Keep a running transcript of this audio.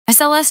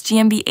SLS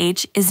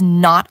GmbH is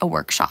not a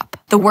workshop.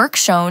 The work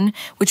shown,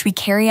 which we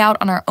carry out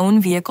on our own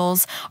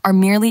vehicles, are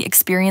merely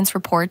experience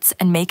reports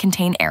and may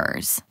contain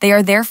errors. They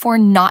are therefore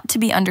not to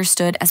be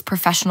understood as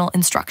professional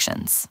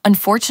instructions.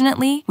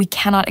 Unfortunately, we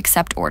cannot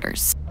accept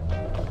orders.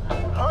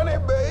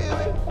 Honey,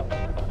 baby,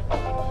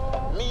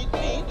 meet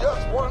me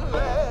just one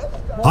last.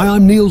 Hi,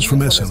 I'm Niels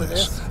from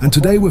SLS, and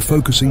today we're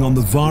focusing on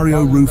the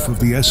Varioroof of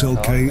the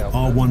SLK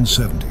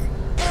R170.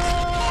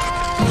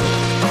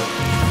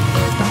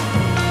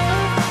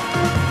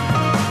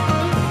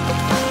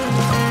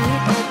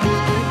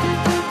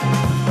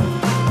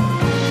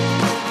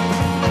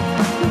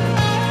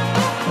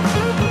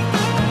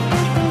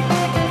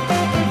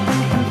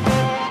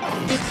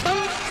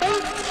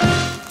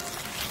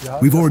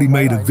 We've already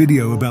made a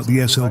video about the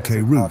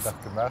SLK roof.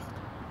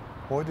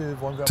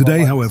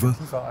 Today, however,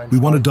 we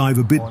want to dive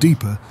a bit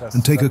deeper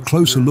and take a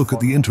closer look at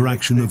the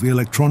interaction of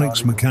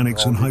electronics,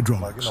 mechanics and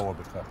hydraulics.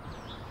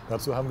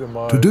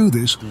 To do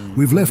this,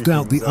 we've left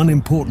out the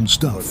unimportant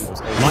stuff,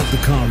 like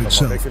the car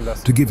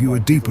itself, to give you a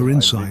deeper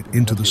insight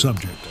into the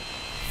subject.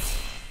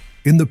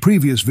 In the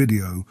previous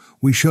video,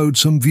 we showed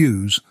some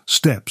views,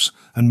 steps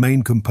and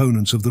main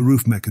components of the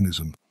roof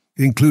mechanism,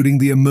 including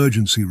the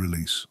emergency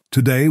release.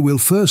 Today, we'll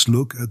first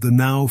look at the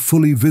now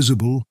fully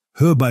visible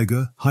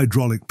Herberger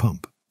hydraulic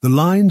pump. The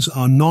lines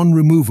are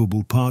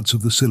non-removable parts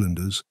of the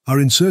cylinders, are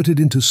inserted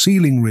into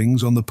sealing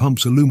rings on the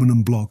pump's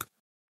aluminum block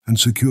and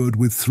secured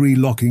with 3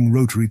 locking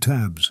rotary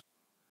tabs.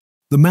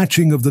 The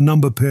matching of the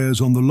number pairs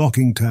on the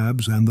locking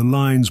tabs and the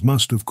lines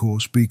must, of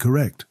course, be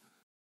correct.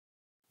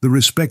 The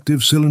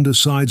respective cylinder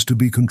sides to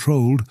be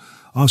controlled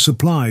are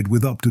supplied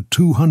with up to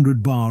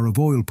 200 bar of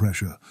oil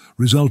pressure,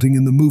 resulting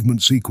in the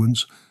movement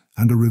sequence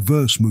and a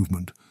reverse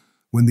movement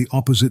when the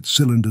opposite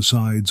cylinder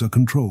sides are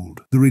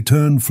controlled. The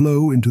return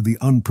flow into the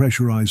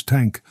unpressurized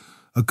tank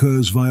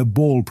occurs via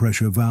ball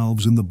pressure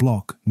valves in the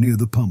block near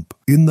the pump.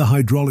 In the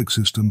hydraulic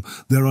system,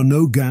 there are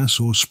no gas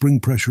or spring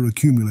pressure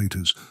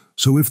accumulators,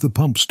 so if the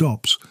pump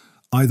stops,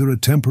 either a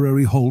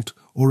temporary halt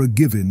or a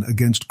give-in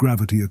against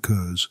gravity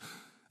occurs,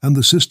 and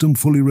the system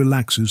fully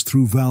relaxes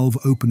through valve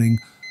opening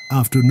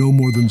after no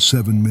more than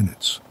 7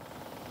 minutes.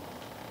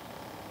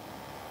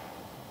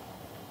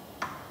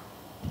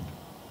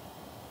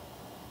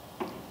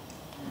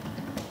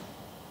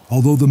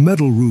 Although the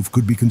metal roof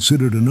could be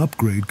considered an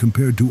upgrade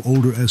compared to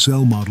older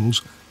SL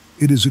models,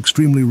 it is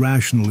extremely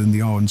rational in the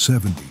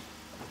R170.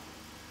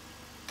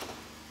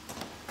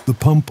 The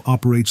pump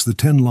operates the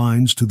 10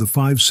 lines to the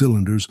 5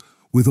 cylinders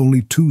with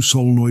only 2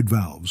 solenoid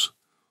valves.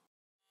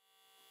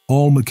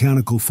 All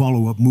mechanical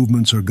follow-up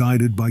movements are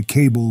guided by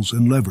cables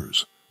and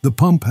levers. The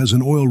pump has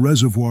an oil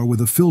reservoir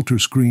with a filter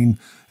screen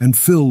and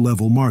fill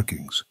level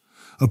markings.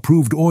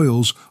 Approved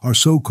oils are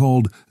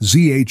so-called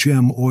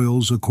ZHM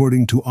oils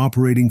according to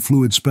Operating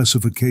Fluid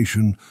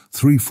Specification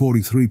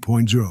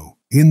 343.0.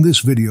 In this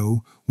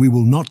video, we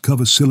will not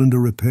cover cylinder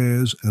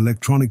repairs,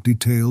 electronic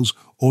details,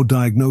 or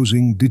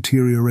diagnosing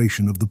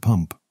deterioration of the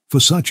pump. For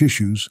such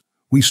issues,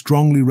 we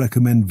strongly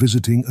recommend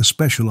visiting a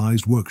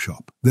specialized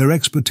workshop. Their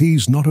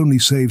expertise not only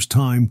saves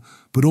time,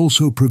 but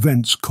also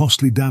prevents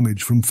costly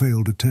damage from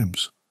failed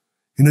attempts.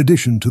 In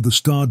addition to the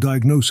STAR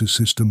diagnosis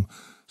system,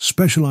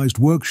 specialized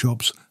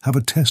workshops have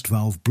a test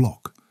valve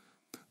block.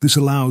 This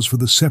allows for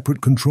the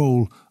separate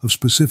control of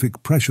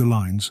specific pressure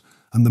lines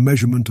and the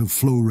measurement of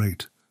flow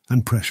rate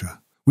and pressure.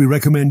 We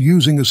recommend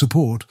using a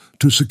support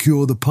to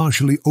secure the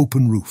partially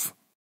open roof.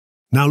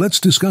 Now let's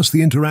discuss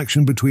the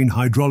interaction between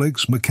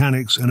hydraulics,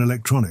 mechanics, and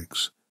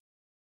electronics.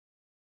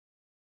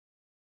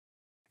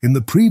 In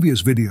the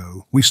previous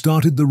video, we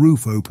started the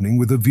roof opening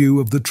with a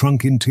view of the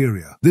trunk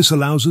interior. This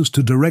allows us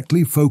to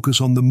directly focus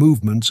on the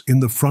movements in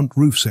the front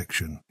roof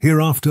section.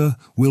 Hereafter,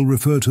 we'll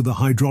refer to the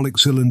hydraulic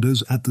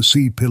cylinders at the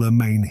C-pillar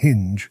main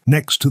hinge,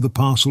 next to the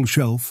parcel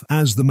shelf,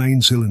 as the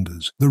main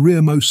cylinders. The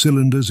rearmost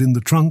cylinders in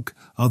the trunk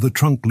are the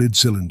trunk lid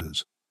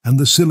cylinders, and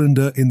the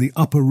cylinder in the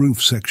upper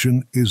roof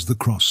section is the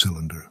cross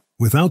cylinder.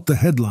 Without the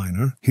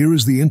headliner, here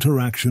is the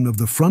interaction of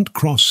the front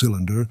cross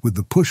cylinder with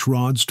the push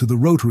rods to the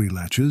rotary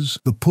latches,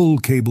 the pull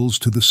cables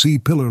to the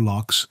C-pillar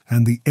locks,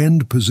 and the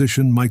end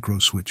position micro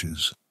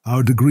switches.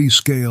 Our degree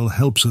scale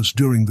helps us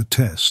during the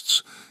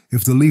tests.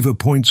 If the lever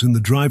points in the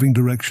driving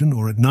direction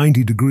or at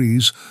 90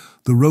 degrees,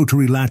 the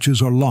rotary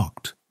latches are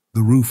locked,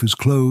 the roof is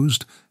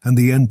closed, and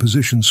the end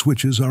position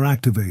switches are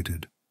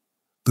activated.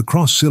 The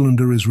cross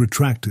cylinder is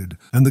retracted,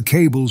 and the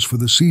cables for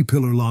the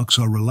C-pillar locks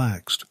are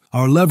relaxed.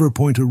 Our lever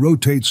pointer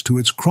rotates to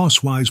its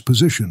crosswise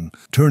position,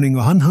 turning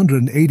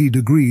 180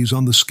 degrees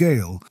on the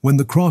scale when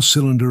the cross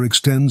cylinder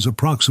extends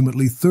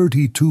approximately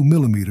 32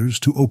 millimeters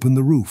to open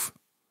the roof.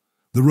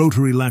 The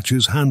rotary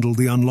latches handle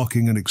the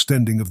unlocking and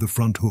extending of the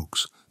front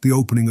hooks, the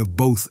opening of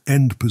both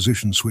end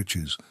position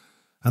switches,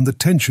 and the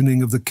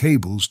tensioning of the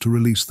cables to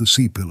release the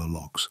C-pillar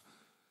locks.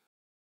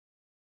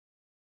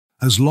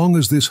 As long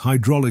as this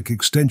hydraulic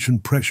extension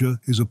pressure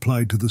is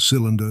applied to the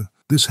cylinder,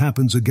 this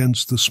happens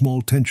against the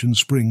small tension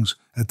springs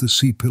at the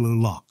C-pillar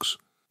locks.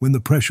 When the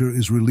pressure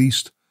is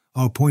released,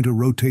 our pointer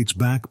rotates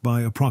back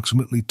by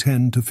approximately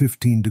 10 to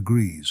 15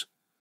 degrees.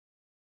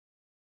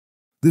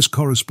 This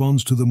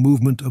corresponds to the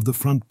movement of the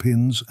front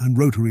pins and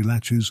rotary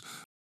latches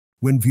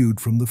when viewed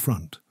from the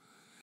front.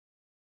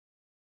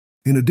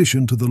 In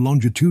addition to the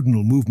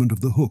longitudinal movement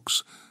of the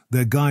hooks,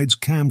 their guide's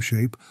cam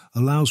shape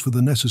allows for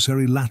the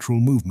necessary lateral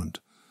movement.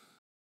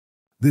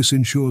 This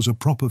ensures a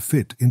proper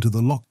fit into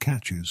the lock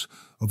catches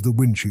of the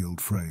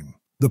windshield frame.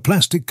 The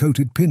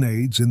plastic-coated pin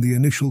aids in the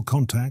initial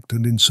contact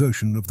and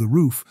insertion of the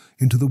roof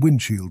into the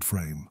windshield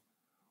frame.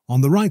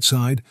 On the right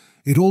side,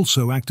 it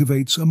also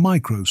activates a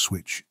micro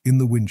switch in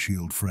the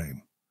windshield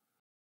frame.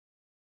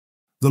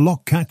 The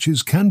lock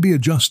catches can be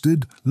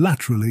adjusted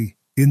laterally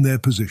in their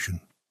position.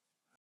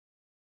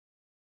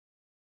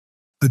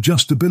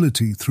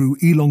 Adjustability through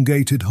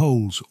elongated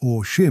holes,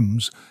 or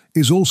shims,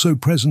 is also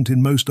present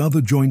in most other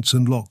joints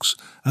and locks,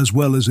 as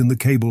well as in the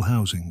cable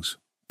housings.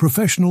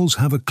 Professionals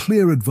have a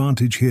clear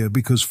advantage here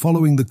because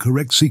following the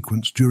correct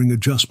sequence during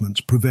adjustments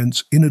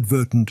prevents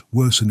inadvertent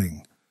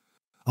worsening.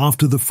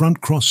 After the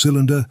front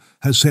cross-cylinder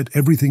has set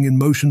everything in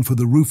motion for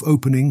the roof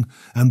opening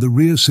and the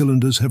rear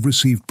cylinders have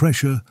received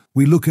pressure,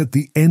 we look at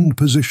the end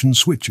position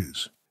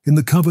switches. In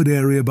the covered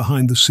area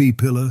behind the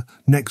C-pillar,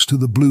 next to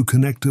the blue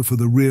connector for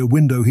the rear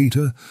window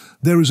heater,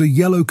 there is a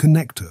yellow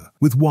connector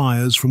with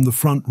wires from the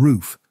front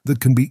roof that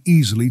can be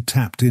easily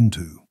tapped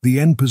into. The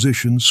end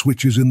position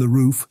switches in the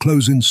roof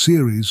close in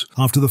series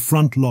after the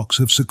front locks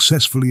have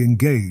successfully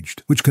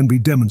engaged, which can be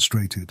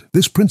demonstrated.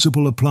 This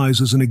principle applies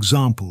as an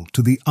example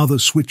to the other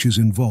switches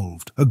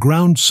involved. A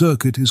ground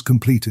circuit is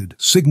completed,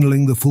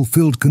 signaling the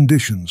fulfilled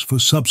conditions for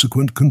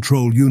subsequent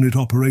control unit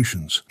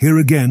operations. Here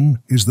again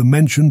is the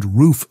mentioned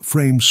roof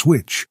frame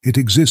switch. It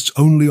exists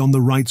only on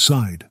the right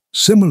side.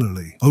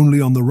 Similarly,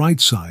 only on the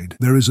right side,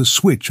 there is a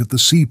switch at the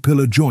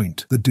C-pillar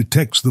joint that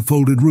detects the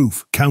folded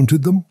roof.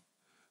 Counted them?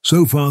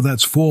 So far,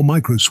 that's 4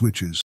 micro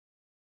switches.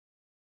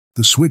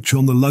 The switch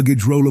on the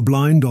luggage roller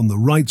blind on the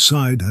right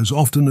side has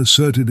often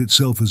asserted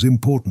itself as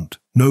important.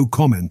 No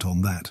comment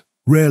on that.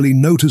 Rarely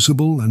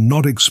noticeable and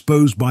not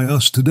exposed by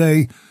us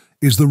today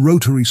is the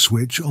rotary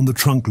switch on the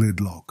trunk lid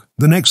lock.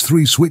 The next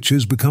 3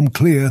 switches become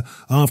clear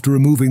after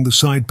removing the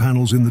side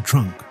panels in the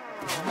trunk.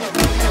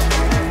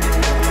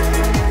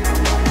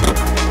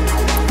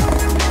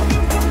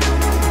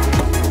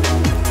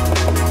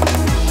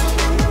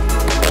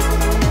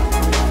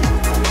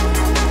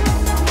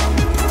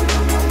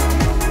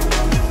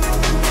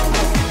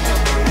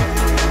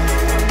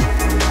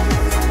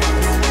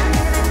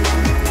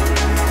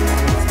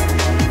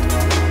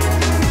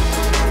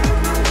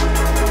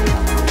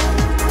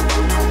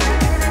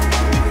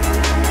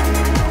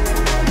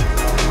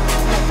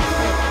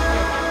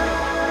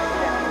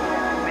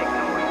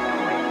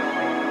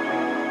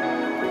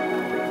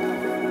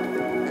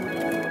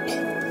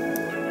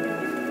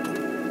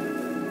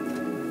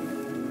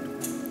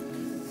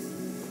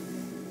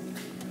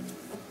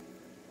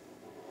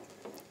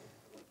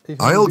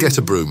 I'll get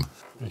a broom.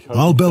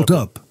 I'll belt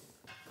up.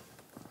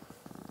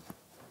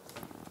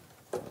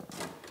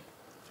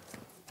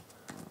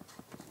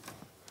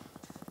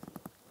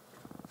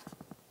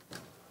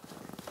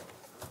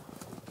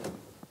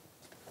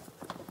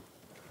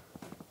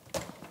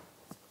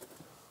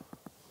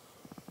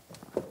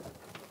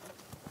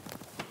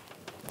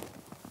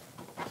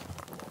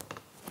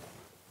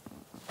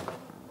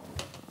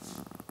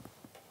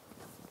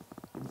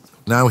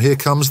 Now here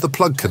comes the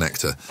plug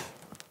connector.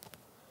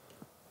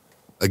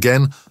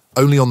 Again,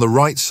 only on the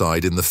right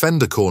side in the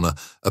fender corner,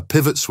 a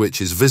pivot switch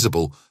is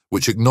visible,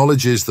 which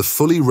acknowledges the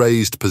fully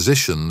raised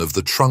position of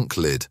the trunk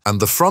lid,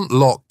 and the front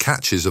lock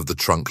catches of the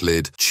trunk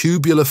lid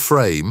tubular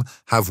frame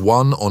have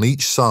one on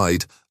each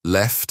side,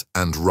 left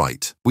and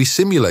right. We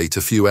simulate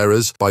a few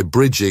errors by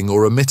bridging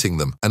or omitting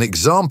them. An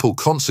example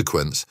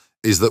consequence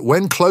is that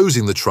when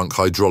closing the trunk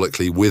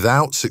hydraulically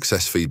without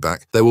success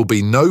feedback, there will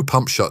be no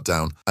pump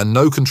shutdown and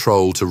no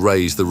control to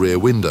raise the rear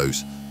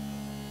windows.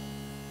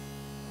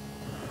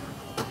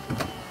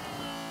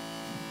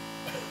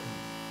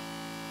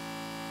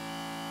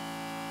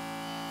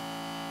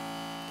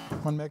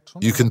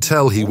 You can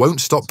tell he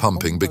won't stop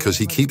pumping because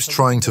he keeps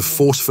trying to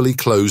forcefully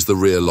close the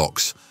rear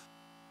locks.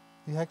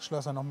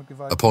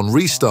 Upon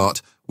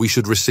restart, we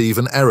should receive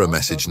an error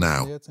message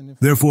now.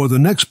 Therefore, the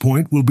next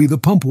point will be the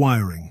pump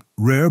wiring.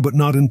 Rare but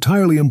not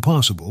entirely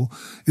impossible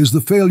is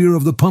the failure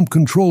of the pump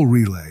control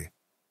relay.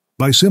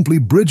 By simply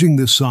bridging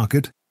this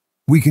socket,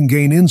 we can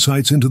gain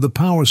insights into the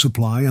power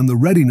supply and the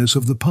readiness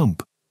of the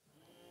pump.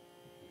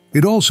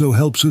 It also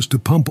helps us to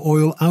pump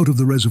oil out of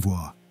the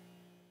reservoir.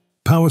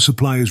 Power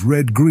supply is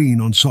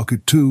red-green on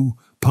socket 2,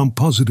 pump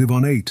positive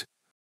on 8.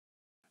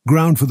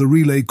 Ground for the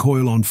relay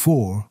coil on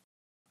 4,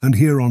 and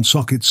here on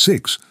socket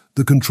 6,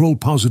 the control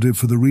positive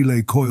for the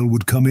relay coil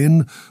would come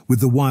in with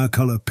the wire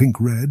color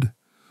pink-red.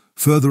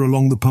 Further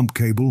along the pump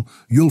cable,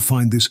 you'll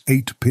find this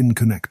 8-pin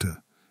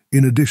connector.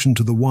 In addition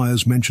to the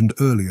wires mentioned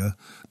earlier,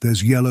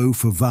 there's yellow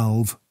for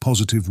valve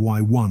positive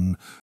Y1,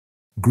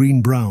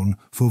 green-brown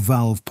for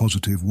valve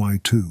positive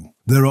Y2.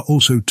 There are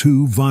also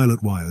 2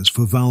 violet wires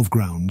for valve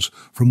grounds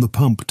from the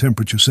pump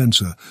temperature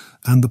sensor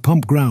and the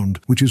pump ground,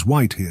 which is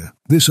white here.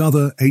 This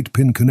other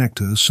 8-pin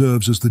connector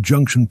serves as the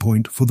junction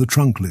point for the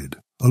trunk lid.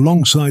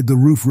 Alongside the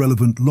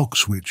roof-relevant lock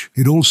switch,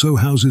 it also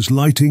houses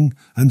lighting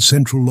and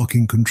central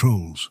locking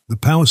controls. The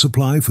power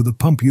supply for the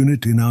pump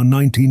unit in our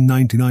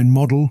 1999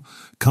 model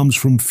comes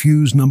from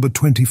fuse number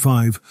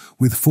 25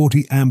 with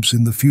 40 amps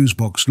in the fuse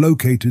box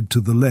located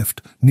to the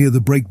left near the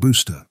brake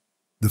booster.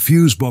 The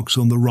fuse box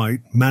on the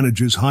right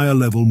manages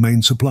higher-level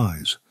main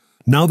supplies.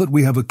 Now that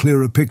we have a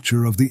clearer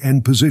picture of the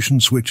end position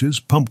switches,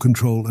 pump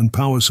control and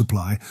power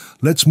supply,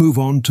 let's move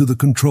on to the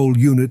control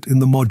unit in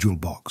the module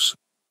box.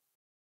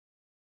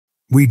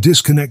 We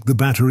disconnect the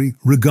battery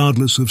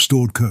regardless of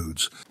stored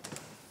codes.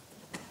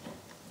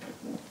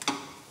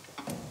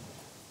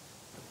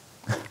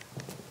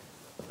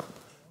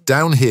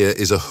 Down here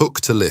is a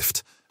hook to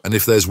lift, and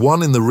if there's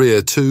one in the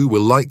rear too,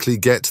 we'll likely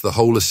get the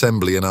whole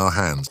assembly in our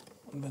hands.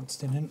 Und wenn es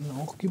den hinten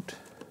auch gibt,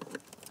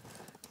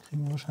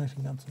 kriegen wir wahrscheinlich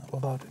den ganzen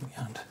Apparat in die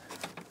Hand.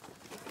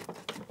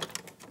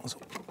 So.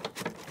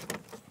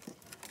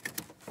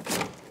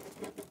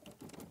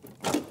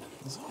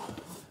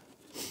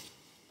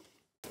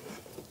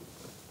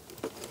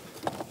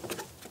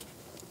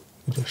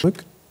 Wieder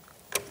Stück.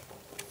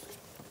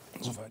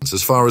 So weit.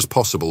 As far as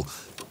possible.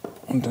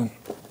 Und dann.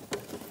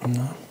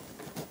 Na.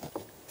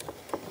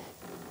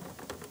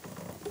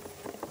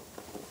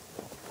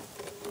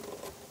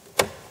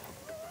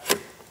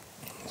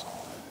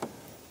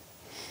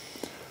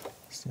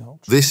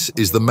 This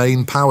is the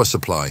main power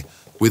supply.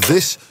 With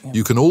this,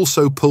 you can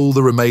also pull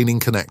the remaining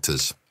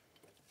connectors.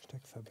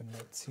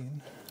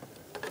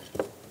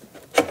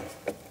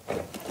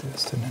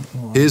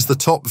 Here's the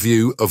top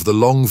view of the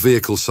long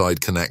vehicle side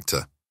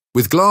connector.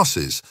 With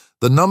glasses,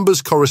 the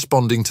numbers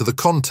corresponding to the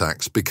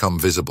contacts become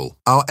visible.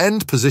 Our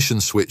end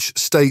position switch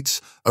states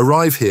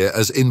arrive here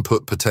as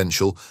input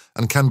potential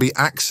and can be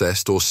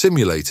accessed or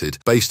simulated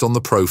based on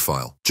the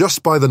profile.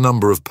 Just by the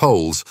number of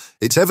poles,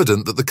 it's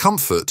evident that the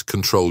comfort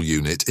control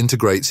unit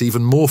integrates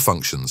even more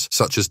functions,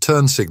 such as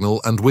turn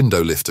signal and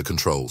window lifter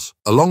controls.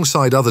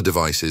 Alongside other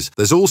devices,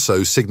 there's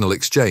also signal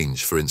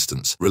exchange, for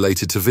instance,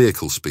 related to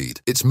vehicle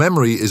speed. Its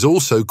memory is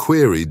also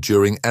queried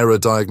during error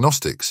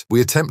diagnostics.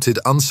 We attempted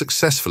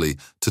unsuccessfully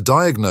to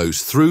diagnose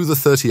through the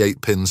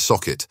 38-pin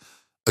socket.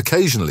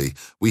 Occasionally,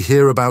 we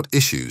hear about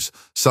issues,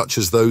 such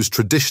as those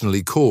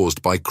traditionally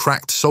caused by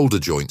cracked solder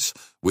joints,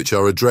 which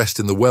are addressed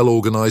in the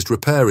well-organized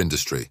repair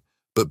industry.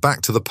 But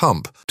back to the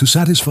pump. To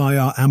satisfy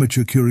our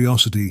amateur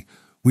curiosity,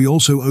 we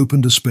also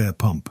opened a spare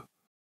pump.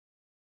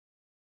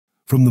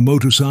 From the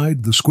motor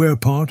side, the square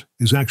part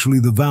is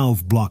actually the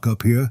valve block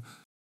up here,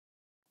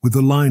 with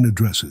the line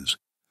addresses.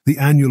 The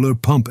annular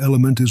pump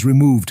element is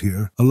removed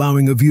here,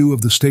 allowing a view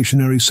of the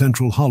stationary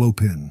central hollow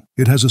pin.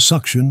 It has a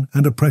suction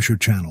and a pressure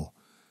channel.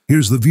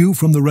 Here's the view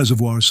from the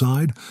reservoir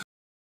side.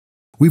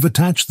 We've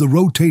attached the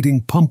rotating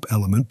pump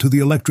element to the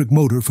electric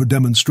motor for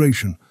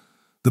demonstration.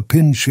 The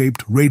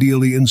pin-shaped,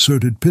 radially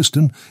inserted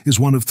piston is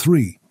one of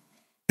three.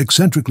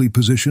 Eccentrically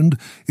positioned,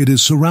 it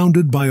is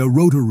surrounded by a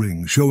rotor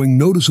ring showing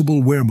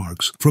noticeable wear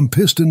marks from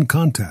piston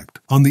contact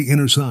on the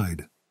inner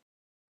side.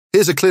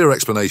 Here's a clear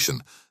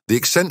explanation. The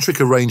eccentric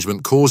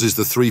arrangement causes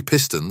the three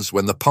pistons,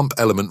 when the pump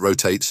element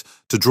rotates,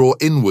 to draw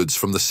inwards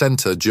from the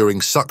center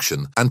during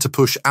suction and to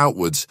push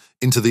outwards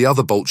into the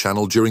other bolt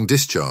channel during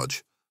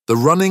discharge. The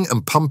running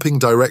and pumping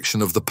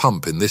direction of the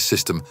pump in this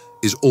system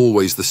is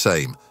always the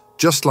same,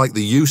 just like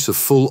the use of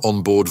full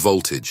onboard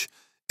voltage.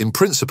 In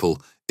principle,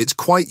 it's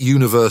quite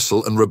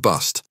universal and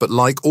robust, but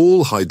like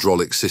all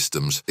hydraulic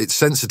systems, it's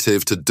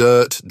sensitive to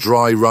dirt,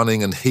 dry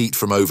running and heat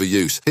from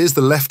overuse. Here's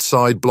the left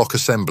side block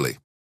assembly.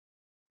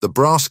 The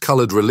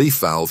brass-coloured relief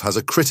valve has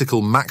a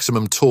critical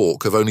maximum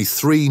torque of only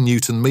 3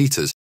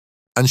 Newton-meters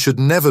and should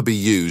never be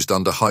used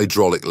under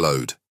hydraulic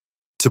load.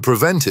 To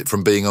prevent it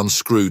from being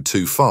unscrewed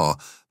too far,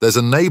 there's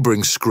a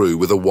neighbouring screw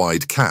with a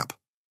wide cap.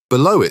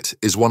 Below it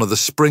is one of the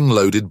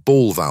spring-loaded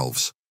ball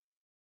valves.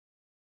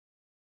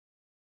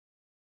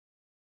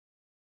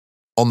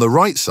 On the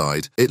right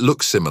side, it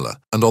looks similar,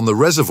 and on the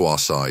reservoir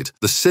side,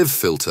 the sieve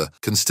filter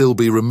can still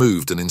be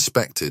removed and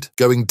inspected.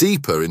 Going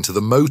deeper into the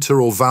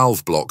motor or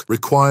valve block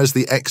requires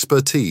the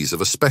expertise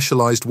of a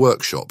specialized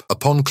workshop.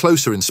 Upon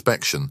closer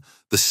inspection,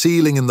 the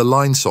sealing in the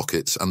line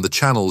sockets and the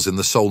channels in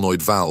the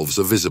solenoid valves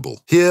are visible.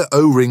 Here,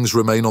 O-rings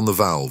remain on the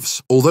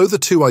valves. Although the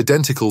two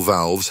identical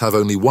valves have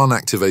only one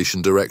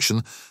activation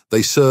direction,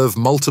 they serve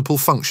multiple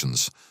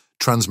functions,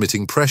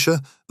 transmitting pressure,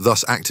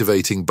 thus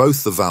activating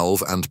both the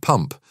valve and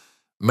pump,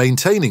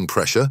 maintaining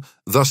pressure,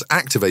 thus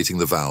activating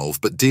the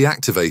valve but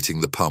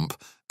deactivating the pump,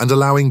 and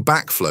allowing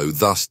backflow,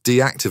 thus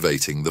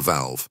deactivating the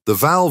valve. The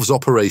valve's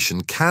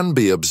operation can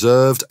be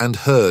observed and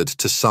heard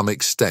to some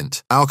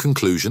extent. Our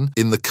conclusion: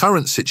 in the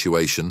current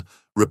situation,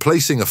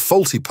 replacing a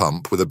faulty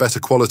pump with a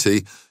better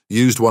quality,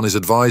 used one is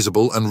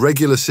advisable, and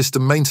regular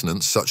system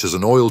maintenance, such as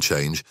an oil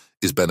change,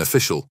 is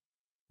beneficial.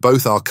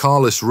 Both our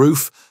carless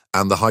roof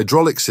and the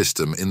hydraulic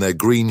system in their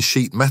green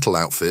sheet metal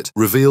outfit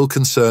reveal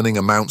concerning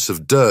amounts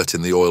of dirt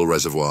in the oil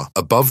reservoir,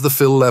 above the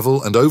fill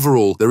level, and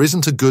overall there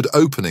isn't a good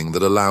opening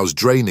that allows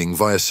draining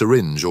via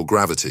syringe or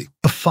gravity.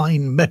 A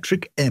fine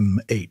metric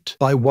M8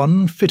 by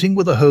 1 fitting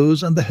with a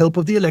hose and the help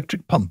of the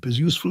electric pump is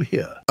useful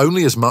here.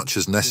 Only as much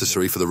as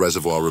necessary for the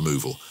reservoir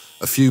removal.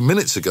 A few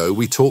minutes ago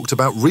we talked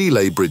about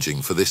relay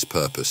bridging for this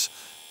purpose.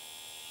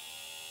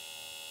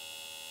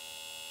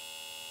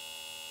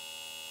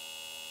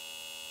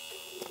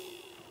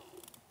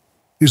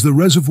 Is the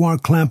reservoir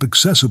clamp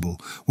accessible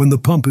when the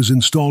pump is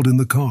installed in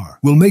the car?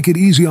 We'll make it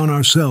easy on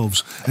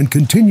ourselves and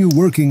continue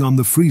working on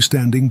the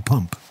freestanding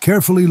pump.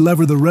 Carefully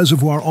lever the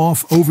reservoir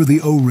off over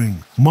the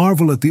O-ring,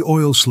 marvel at the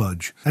oil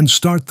sludge, and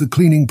start the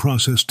cleaning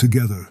process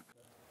together.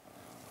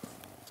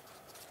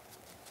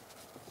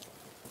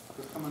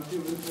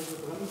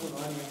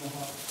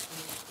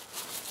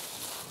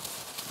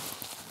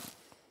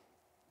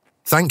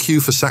 Thank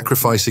you for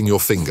sacrificing your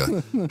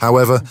finger.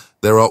 However,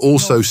 there are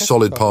also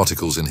solid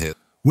particles in here.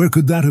 Where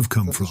could that have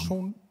come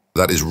from?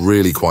 That is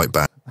really quite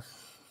bad.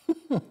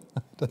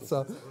 But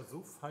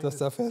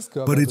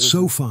it's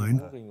so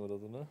fine.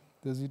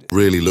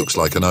 Really looks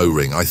like an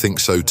O-ring. I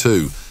think so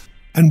too.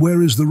 And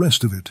where is the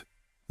rest of it?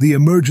 The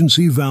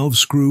emergency valve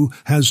screw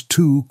has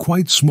 2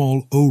 quite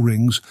small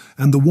O-rings,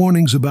 and the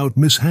warnings about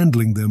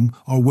mishandling them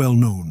are well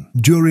known.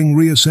 During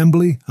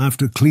reassembly,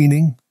 after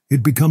cleaning,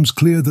 it becomes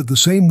clear that the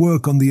same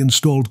work on the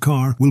installed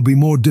car will be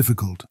more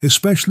difficult,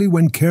 especially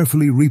when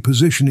carefully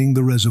repositioning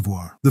the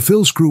reservoir. The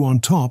fill screw on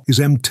top is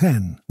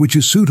M10, which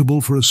is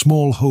suitable for a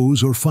small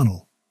hose or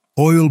funnel.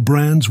 Oil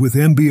brands with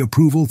MB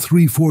approval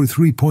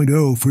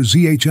 343.0 for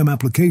ZHM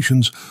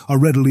applications are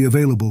readily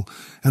available,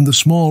 and the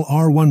small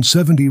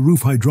R170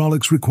 roof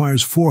hydraulics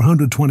requires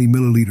 420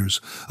 milliliters,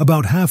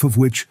 about half of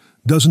which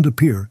doesn't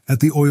appear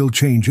at the oil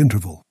change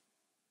interval.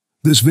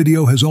 This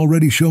video has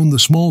already shown the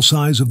small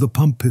size of the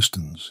pump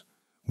pistons.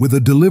 With a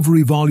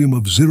delivery volume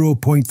of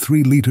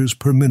 0.3 liters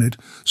per minute,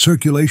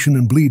 circulation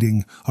and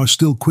bleeding are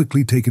still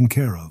quickly taken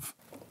care of.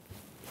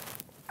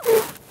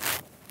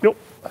 Yep.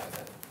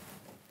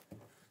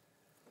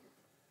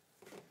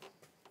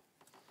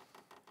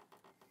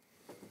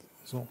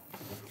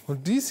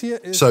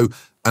 So,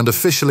 and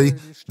officially,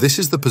 this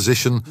is the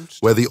position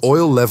where the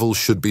oil level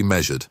should be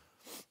measured.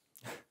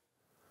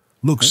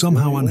 Looks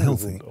somehow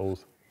unhealthy.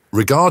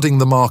 Regarding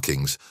the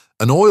markings,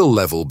 an oil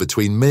level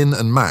between min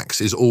and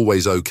max is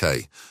always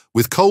okay.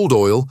 With cold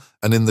oil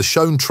and in the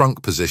shown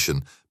trunk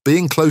position,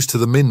 being close to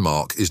the min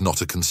mark is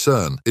not a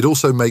concern. It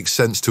also makes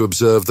sense to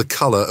observe the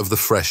color of the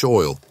fresh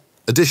oil.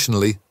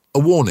 Additionally, a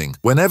warning: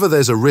 whenever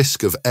there's a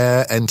risk of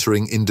air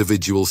entering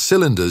individual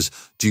cylinders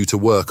due to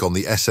work on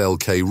the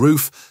SLK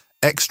roof,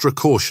 extra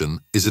caution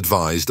is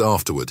advised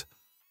afterward.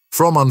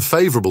 From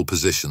unfavorable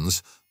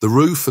positions, the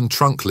roof and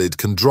trunk lid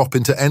can drop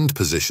into end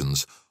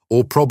positions,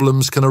 or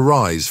problems can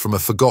arise from a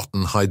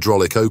forgotten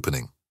hydraulic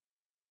opening.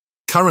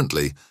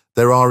 Currently,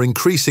 there are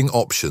increasing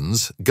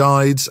options,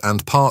 guides,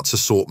 and parts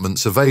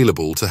assortments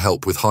available to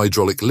help with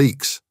hydraulic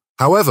leaks.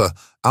 However,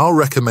 our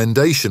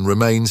recommendation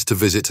remains to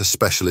visit a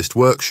specialist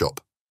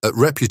workshop. At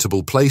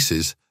reputable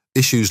places,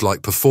 issues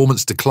like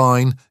performance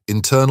decline,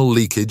 internal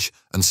leakage,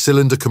 and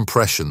cylinder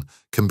compression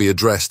can be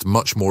addressed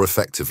much more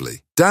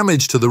effectively.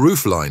 Damage to the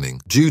roof lining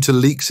due to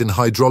leaks in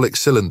hydraulic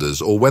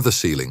cylinders or weather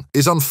sealing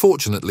is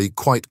unfortunately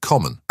quite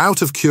common.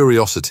 Out of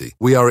curiosity,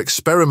 we are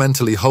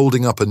experimentally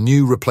holding up a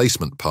new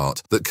replacement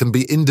part that can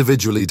be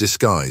individually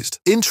disguised.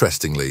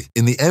 Interestingly,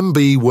 in the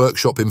MB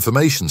Workshop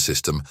Information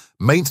System,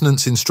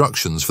 maintenance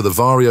instructions for the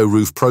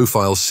Varioroof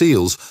profile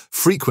seals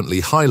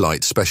frequently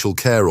highlight special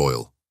care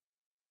oil.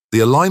 The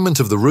alignment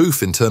of the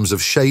roof in terms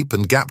of shape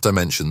and gap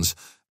dimensions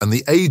and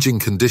the aging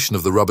condition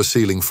of the rubber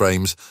sealing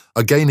frames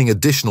are gaining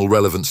additional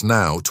relevance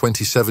now,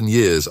 27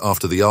 years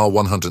after the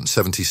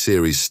R170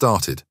 series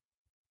started.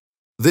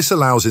 This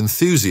allows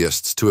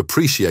enthusiasts to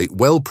appreciate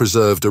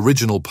well-preserved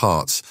original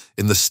parts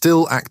in the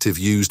still active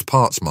used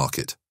parts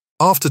market.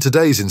 After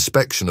today's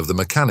inspection of the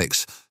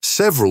mechanics,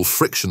 several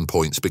friction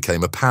points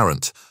became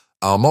apparent.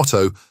 Our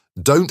motto: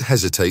 don't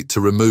hesitate to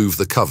remove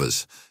the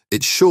covers.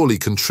 It surely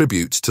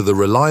contributes to the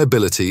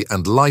reliability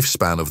and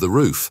lifespan of the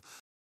roof.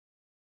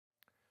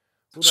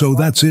 So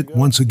that's it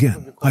once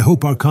again. I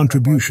hope our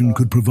contribution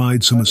could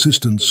provide some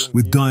assistance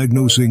with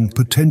diagnosing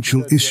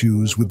potential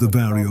issues with the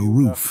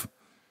Varioroof.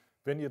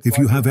 If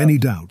you have any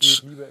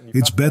doubts,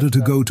 it's better to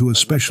go to a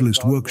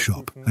specialist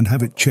workshop and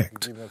have it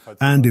checked,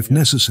 and if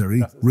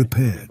necessary,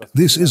 repaired.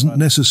 This isn't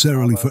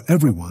necessarily for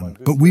everyone,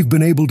 but we've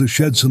been able to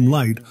shed some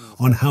light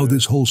on how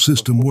this whole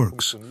system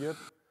works.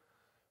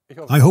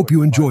 I hope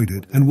you enjoyed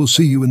it, and we'll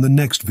see you in the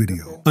next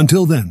video.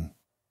 Until then.